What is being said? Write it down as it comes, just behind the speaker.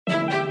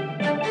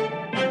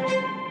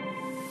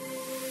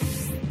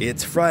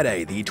It's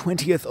Friday, the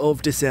 20th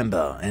of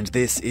December, and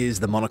this is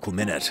the Monocle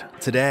Minute.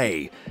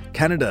 Today,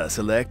 Canada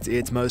selects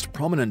its most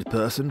prominent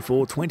person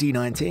for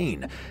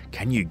 2019.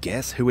 Can you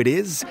guess who it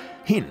is?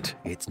 Hint,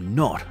 it's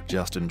not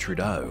Justin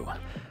Trudeau.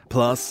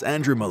 Plus,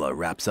 Andrew Muller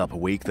wraps up a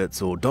week that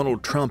saw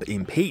Donald Trump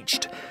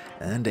impeached,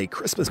 and a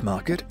Christmas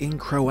market in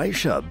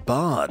Croatia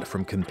barred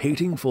from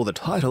competing for the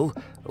title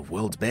of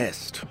World's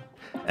Best.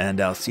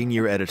 And our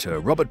senior editor,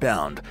 Robert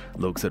Bound,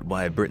 looks at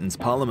why Britain's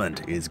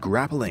Parliament is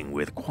grappling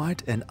with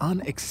quite an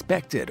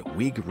unexpected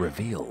wig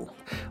reveal.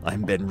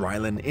 I'm Ben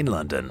Rylan in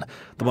London.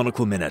 The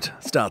Monocle Minute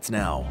starts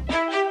now.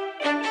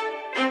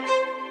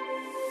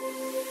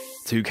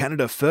 To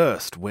Canada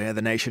first, where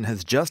the nation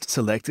has just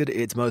selected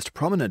its most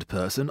prominent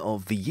person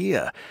of the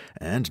year,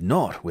 and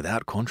not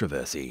without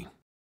controversy.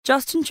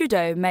 Justin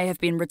Trudeau may have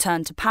been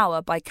returned to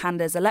power by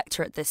Canada's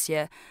electorate this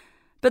year,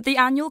 but the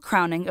annual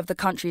crowning of the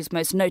country's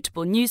most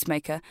notable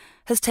newsmaker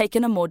has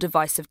taken a more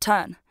divisive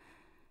turn.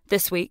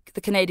 This week,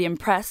 the Canadian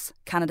Press,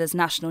 Canada's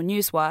national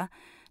newswire,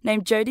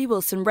 named Jody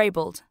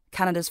Wilson-Raybould,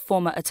 Canada's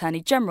former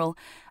Attorney General,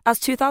 as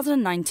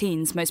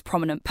 2019's most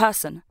prominent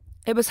person.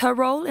 It was her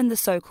role in the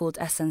so-called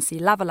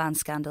SNC-Lavalin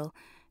scandal,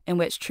 in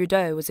which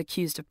Trudeau was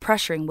accused of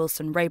pressuring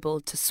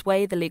Wilson-Raybould to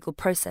sway the legal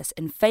process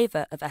in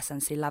favour of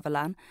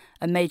SNC-Lavalin,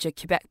 a major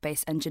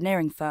Quebec-based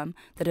engineering firm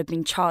that had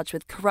been charged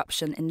with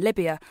corruption in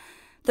Libya,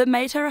 that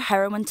made her a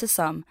heroine to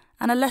some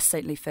and a less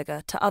saintly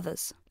figure to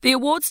others. The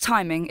award's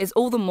timing is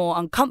all the more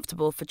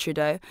uncomfortable for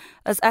Trudeau,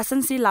 as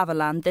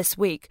SNC-Lavalin this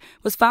week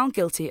was found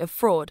guilty of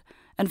fraud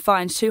and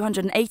fined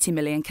 280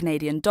 million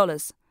Canadian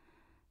dollars.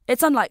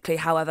 It's unlikely,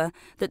 however,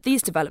 that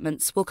these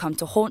developments will come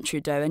to haunt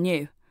Trudeau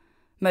anew.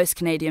 Most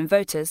Canadian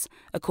voters,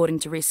 according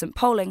to recent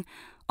polling,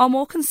 are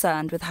more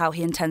concerned with how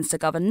he intends to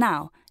govern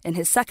now, in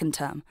his second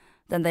term,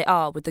 than they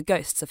are with the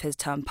ghosts of his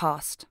term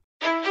past.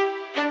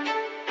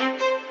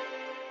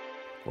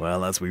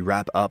 Well, as we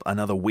wrap up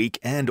another week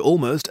and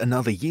almost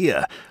another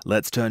year,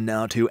 let's turn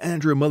now to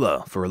Andrew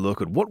Muller for a look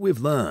at what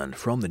we've learned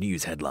from the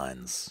news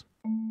headlines.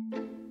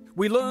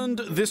 We learned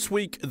this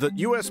week that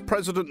US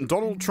President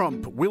Donald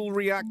Trump will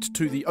react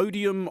to the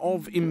odium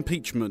of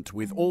impeachment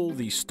with all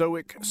the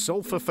stoic,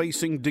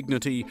 self-effacing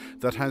dignity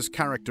that has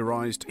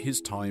characterized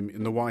his time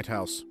in the White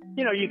House.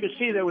 You know, you could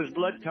see there was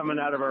blood coming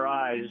out of her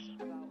eyes.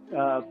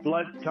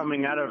 Blood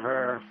coming out of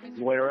her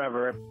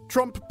wherever.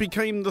 Trump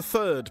became the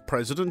third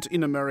president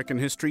in American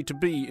history to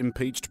be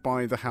impeached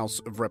by the House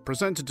of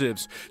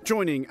Representatives,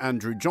 joining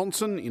Andrew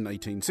Johnson in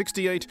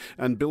 1868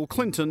 and Bill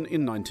Clinton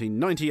in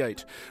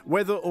 1998.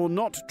 Whether or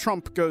not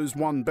Trump goes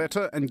one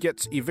better and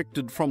gets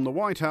evicted from the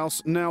White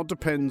House now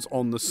depends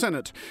on the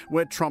Senate,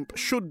 where Trump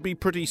should be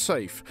pretty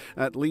safe,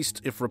 at least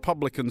if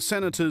Republican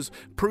senators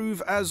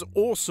prove as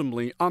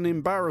awesomely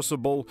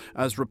unembarrassable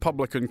as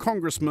Republican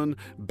Congressman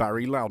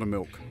Barry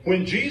Loudermilk.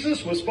 When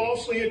Jesus was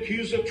falsely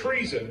accused of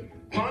treason,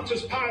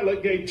 Pontius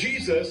Pilate gave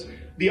Jesus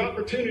the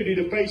opportunity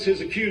to face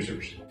his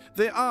accusers.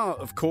 There are,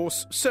 of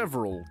course,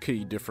 several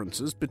key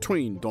differences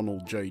between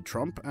Donald J.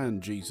 Trump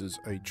and Jesus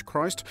H.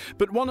 Christ,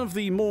 but one of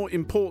the more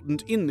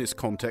important in this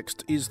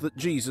context is that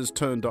Jesus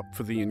turned up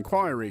for the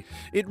inquiry.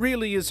 It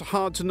really is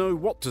hard to know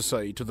what to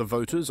say to the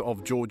voters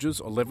of Georgia's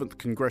 11th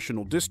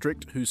Congressional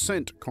District who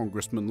sent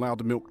Congressman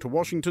Loudermilk to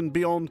Washington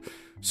beyond,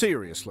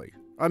 seriously,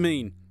 I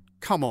mean,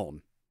 come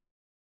on.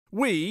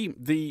 We,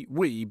 the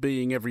we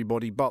being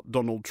everybody but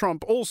Donald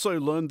Trump, also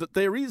learned that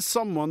there is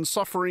someone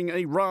suffering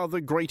a rather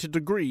greater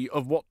degree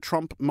of what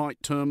Trump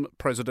might term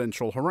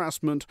presidential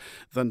harassment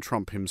than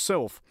Trump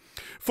himself.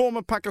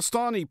 Former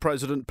Pakistani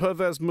President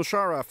Pervez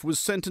Musharraf was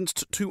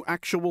sentenced to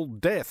actual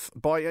death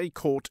by a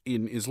court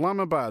in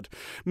Islamabad.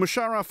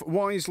 Musharraf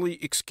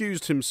wisely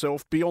excused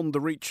himself beyond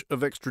the reach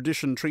of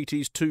extradition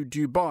treaties to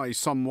Dubai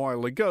some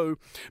while ago,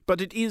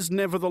 but it is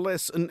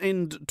nevertheless an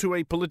end to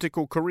a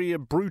political career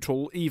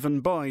brutal even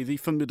by the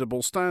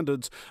formidable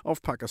standards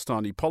of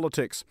Pakistani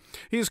politics.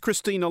 Here's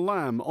Christina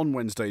Lamb on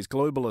Wednesday's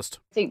Globalist.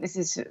 I think this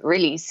is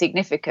really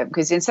significant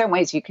because in some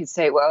ways you could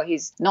say, well,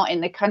 he's not in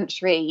the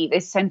country,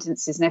 this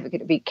sentence is never going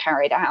to be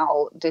carried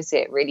out. Does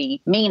it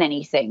really mean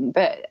anything?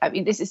 But I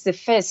mean, this is the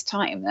first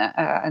time that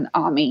an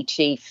army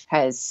chief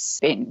has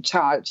been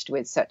charged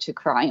with such a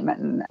crime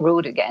and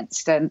ruled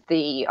against. And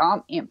the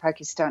army in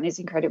Pakistan is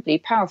incredibly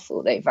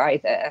powerful. They've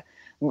either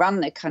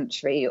run the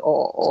country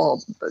or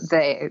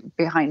they're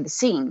behind the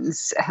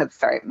scenes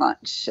very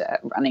much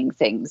running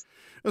things.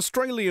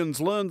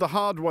 Australians learned the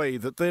hard way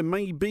that there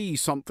may be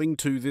something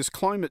to this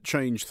climate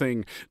change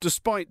thing,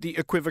 despite the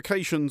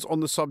equivocations on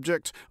the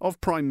subject of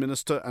Prime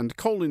Minister and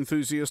coal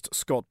enthusiast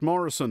Scott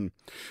Morrison.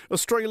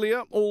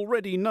 Australia,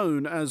 already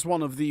known as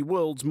one of the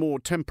world's more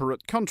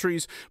temperate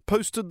countries,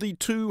 posted the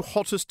two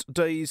hottest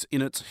days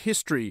in its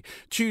history.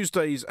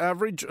 Tuesday's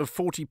average of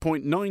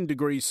 40.9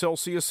 degrees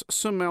Celsius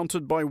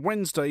surmounted by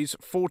Wednesday's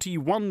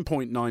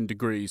 41.9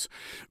 degrees.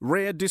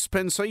 Rare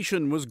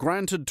dispensation was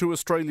granted to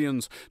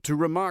Australians to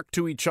remark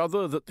to each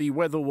other that the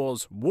weather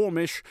was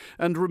warmish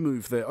and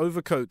remove their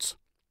overcoats.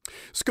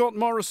 Scott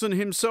Morrison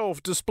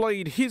himself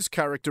displayed his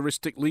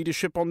characteristic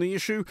leadership on the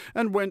issue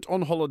and went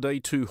on holiday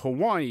to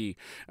Hawaii.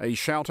 A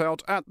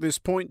shout-out at this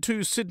point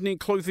to Sydney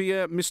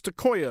clothier Mr.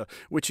 Koya,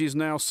 which is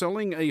now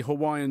selling a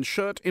Hawaiian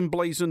shirt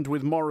emblazoned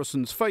with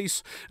Morrison's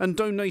face and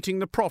donating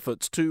the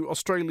profits to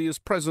Australia's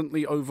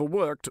presently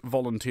overworked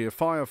volunteer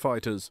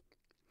firefighters.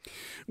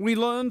 We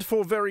learned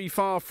for very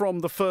far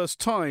from the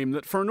first time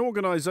that for an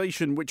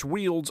organisation which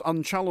wields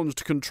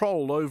unchallenged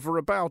control over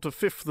about a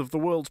fifth of the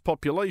world's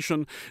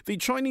population, the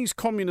Chinese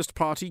Communist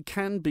Party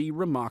can be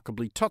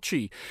remarkably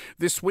touchy.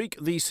 This week,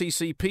 the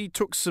CCP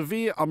took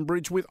severe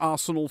umbrage with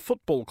Arsenal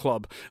Football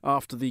Club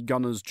after the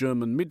Gunners'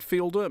 German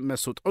midfielder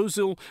Mesut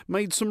Ozil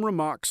made some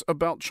remarks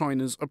about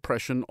China's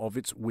oppression of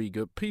its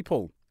Uyghur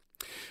people.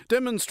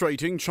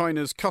 Demonstrating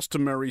China's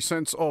customary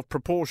sense of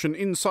proportion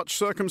in such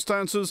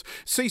circumstances,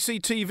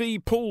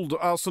 CCTV pulled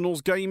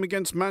Arsenal's game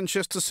against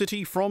Manchester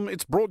City from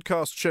its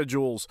broadcast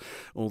schedules,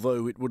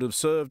 although it would have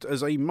served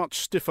as a much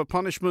stiffer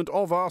punishment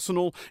of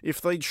Arsenal if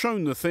they'd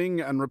shown the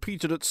thing and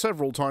repeated it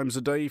several times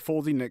a day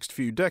for the next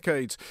few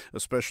decades,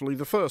 especially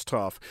the first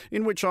half,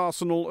 in which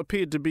Arsenal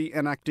appeared to be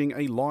enacting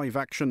a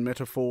live-action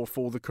metaphor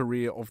for the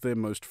career of their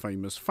most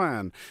famous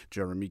fan,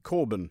 Jeremy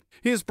Corbyn.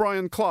 Here's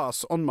Brian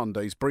Klaas on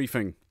Monday's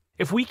briefing.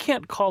 If we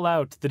can't call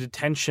out the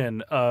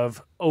detention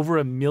of over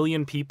 1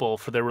 million people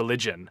for their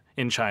religion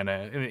in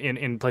China,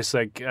 in places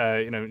like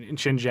in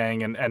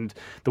Xinjiang and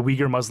the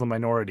Uyghur Muslim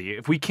minority,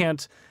 if we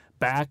can't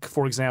back,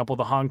 for example,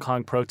 the Hong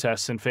Kong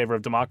protests in favor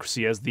of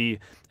democracy, as the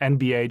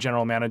NBA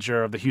general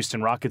manager of the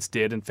Houston Rockets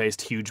did and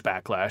faced huge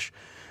backlash,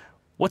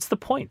 what's the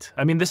point?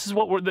 I mean, this is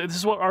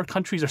what our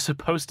countries are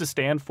supposed to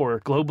stand for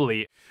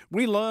globally.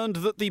 We learned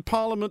that the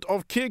Parliament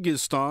of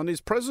Kyrgyzstan is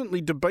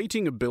presently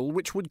debating a bill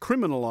which would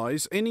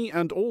criminalise any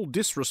and all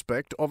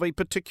disrespect of a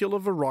particular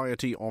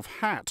variety of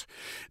hat.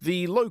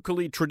 The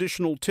locally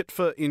traditional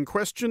titfa in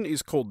question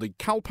is called the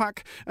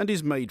kalpak and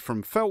is made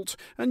from felt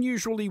and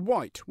usually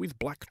white with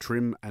black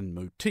trim and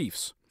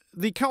motifs.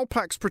 The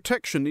kalpak's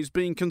protection is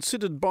being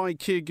considered by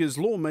Kyrgyz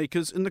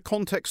lawmakers in the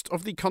context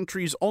of the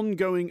country's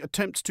ongoing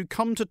attempts to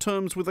come to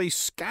terms with a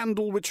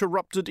scandal which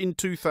erupted in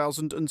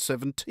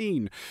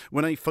 2017,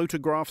 when a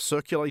photograph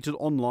circulated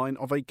online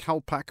of a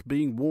kalpak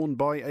being worn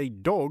by a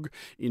dog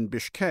in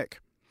Bishkek.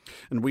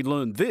 And we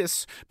learned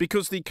this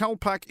because the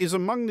kalpak is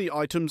among the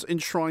items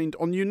enshrined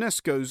on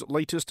UNESCO's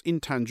latest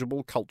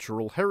intangible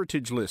cultural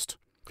heritage list.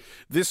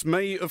 This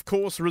may, of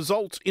course,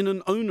 result in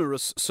an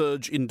onerous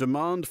surge in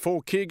demand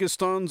for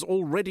Kyrgyzstan's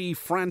already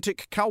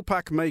frantic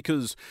kalpak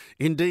makers.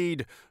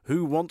 Indeed,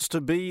 who wants to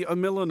be a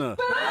milliner?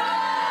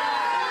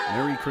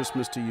 Merry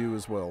Christmas to you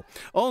as well.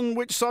 On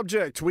which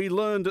subject, we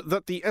learned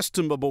that the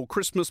estimable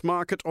Christmas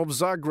market of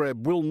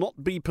Zagreb will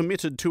not be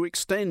permitted to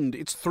extend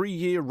its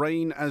 3-year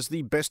reign as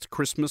the best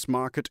Christmas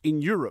market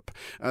in Europe,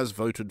 as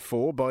voted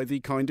for by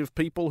the kind of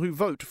people who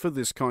vote for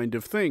this kind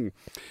of thing.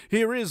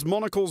 Here is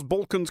Monocle's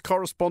Balkans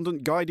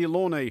correspondent Guy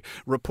Delorne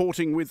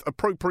reporting with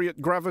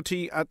appropriate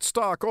gravity at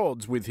stark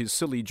odds with his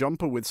silly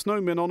jumper with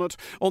snowmen on it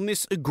on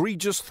this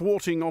egregious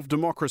thwarting of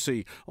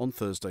democracy on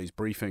Thursday's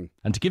briefing.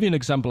 And to give you an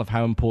example of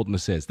how important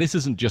this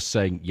isn't just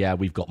saying, yeah,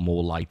 we've got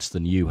more lights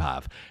than you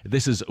have.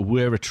 This is,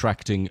 we're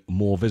attracting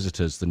more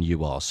visitors than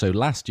you are. So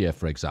last year,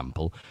 for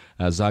example,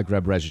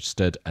 Zagreb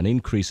registered an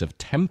increase of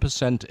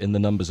 10% in the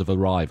numbers of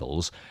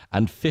arrivals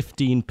and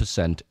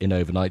 15% in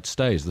overnight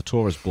stays. The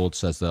tourist board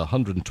says there are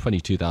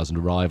 122,000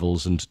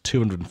 arrivals and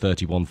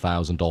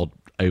 231,000 odd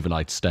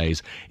overnight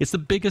stays. It's the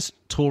biggest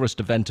tourist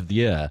event of the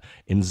year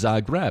in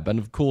Zagreb. And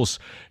of course,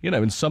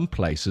 in some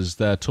places,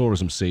 their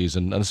tourism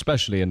season, and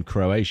especially in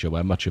Croatia,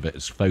 where much of it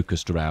is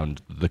focused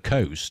around the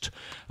coast,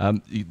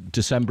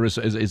 December is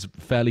a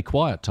fairly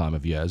quiet time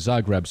of year.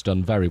 Zagreb's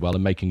done very well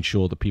in making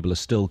sure that people are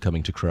still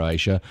coming to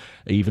Croatia,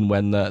 even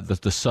when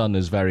the sun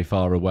is very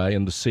far away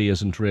and the sea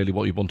isn't really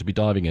what you want to be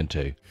diving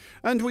into.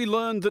 And we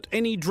learned that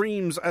any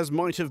dreams as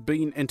might have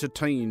been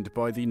entertained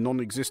by the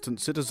non-existent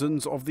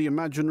citizens of the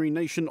imaginary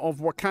nation of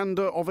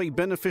Wakanda of a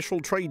beneficial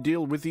trade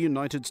deal with the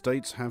United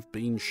States have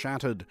been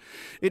shattered.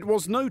 It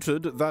was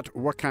noted that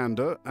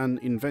Wakanda, an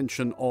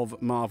invention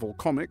of Marvel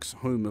Comics,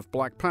 home of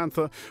Black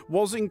Panther,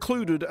 was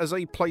included as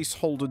a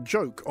placeholder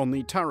joke on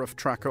the tariff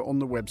tracker on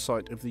the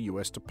website of the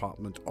US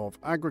Department of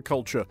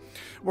Agriculture.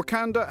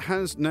 Wakanda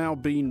has now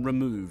been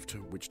removed,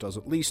 which does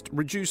at least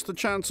reduce the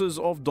chances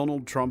of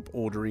Donald Trump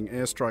ordering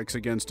airstrikes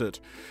against it.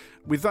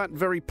 With that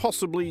very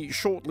possibly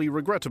shortly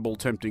regrettable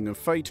tempting of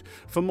fate,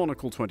 for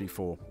Monocle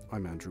 24,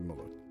 I'm Andrew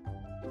Muller.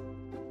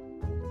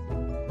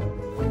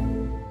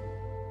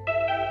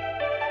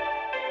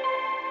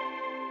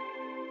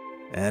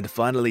 And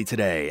finally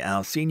today,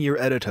 our senior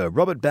editor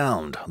Robert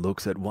Bound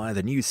looks at why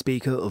the new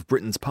Speaker of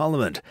Britain's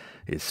Parliament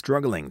is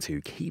struggling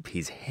to keep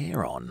his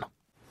hair on.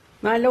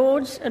 My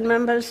Lords and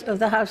members of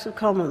the House of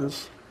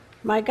Commons,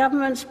 my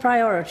government's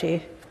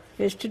priority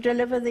is to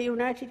deliver the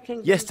United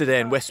Kingdom... Yesterday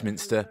in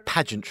Westminster,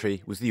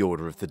 pageantry was the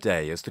order of the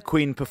day as the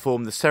Queen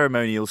performed the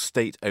ceremonial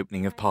state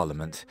opening of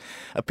Parliament,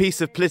 a piece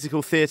of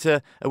political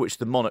theatre at which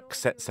the monarch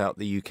sets out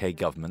the UK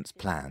government's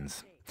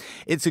plans.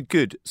 It's a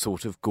good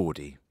sort of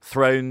gaudy.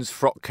 Thrones,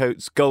 frock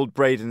coats, gold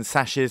braid and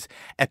sashes,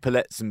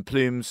 epaulettes and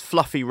plumes,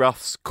 fluffy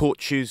ruffs,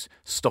 court shoes,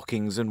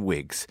 stockings and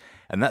wigs.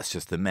 And that's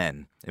just the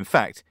men. In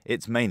fact,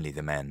 it's mainly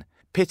the men.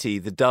 Pity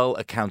the dull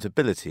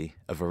accountability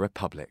of a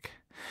republic.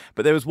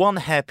 But there was one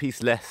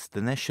hairpiece less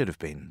than there should have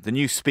been. The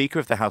new Speaker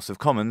of the House of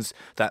Commons,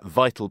 that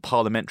vital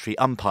parliamentary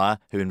umpire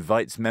who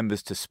invites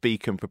members to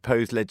speak and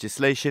propose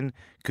legislation,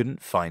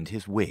 couldn't find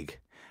his wig.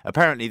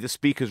 Apparently, the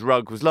Speaker's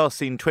rug was last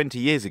seen 20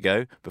 years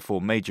ago,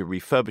 before major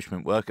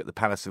refurbishment work at the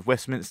Palace of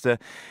Westminster,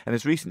 and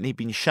has recently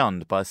been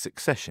shunned by a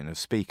succession of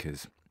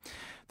speakers.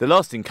 The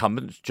last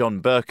incumbent,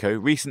 John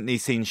Bercow, recently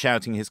seen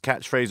shouting his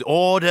catchphrase,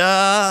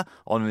 "Order!"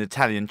 on an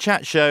Italian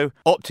chat show,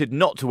 opted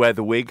not to wear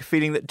the wig,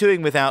 feeling that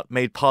doing without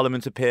made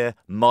Parliament appear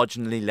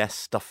marginally less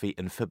stuffy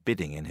and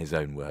forbidding, in his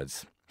own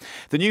words.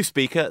 The new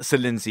Speaker, Sir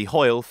Lindsay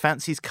Hoyle,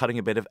 fancies cutting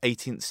a bit of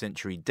 18th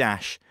century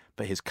dash,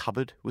 but his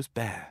cupboard was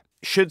bare.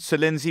 Should Sir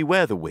Lindsay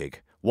wear the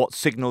wig? What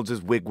signal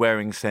does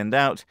wig-wearing send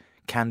out?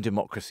 Can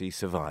democracy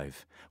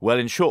survive? Well,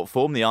 in short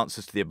form, the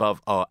answers to the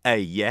above are A,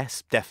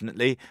 yes,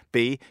 definitely,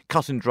 B,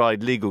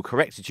 cut-and-dried legal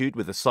correctitude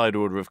with a side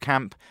order of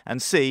camp,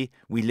 and C,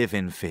 we live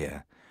in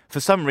fear. For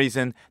some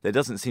reason, there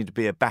doesn't seem to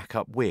be a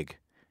backup wig.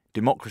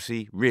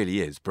 Democracy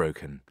really is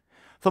broken.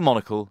 For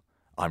Monocle,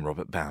 I'm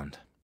Robert Bound.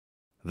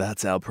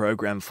 That's our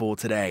programme for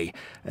today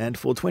and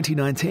for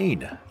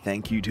 2019.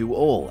 Thank you to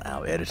all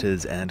our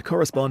editors and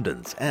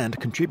correspondents and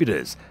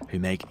contributors who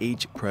make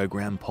each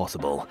programme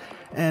possible.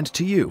 And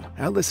to you,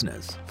 our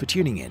listeners, for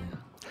tuning in.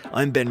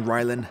 I'm Ben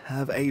Ryland.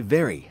 Have a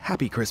very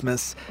happy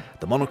Christmas.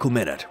 The Monocle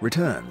Minute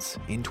returns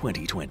in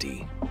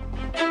 2020.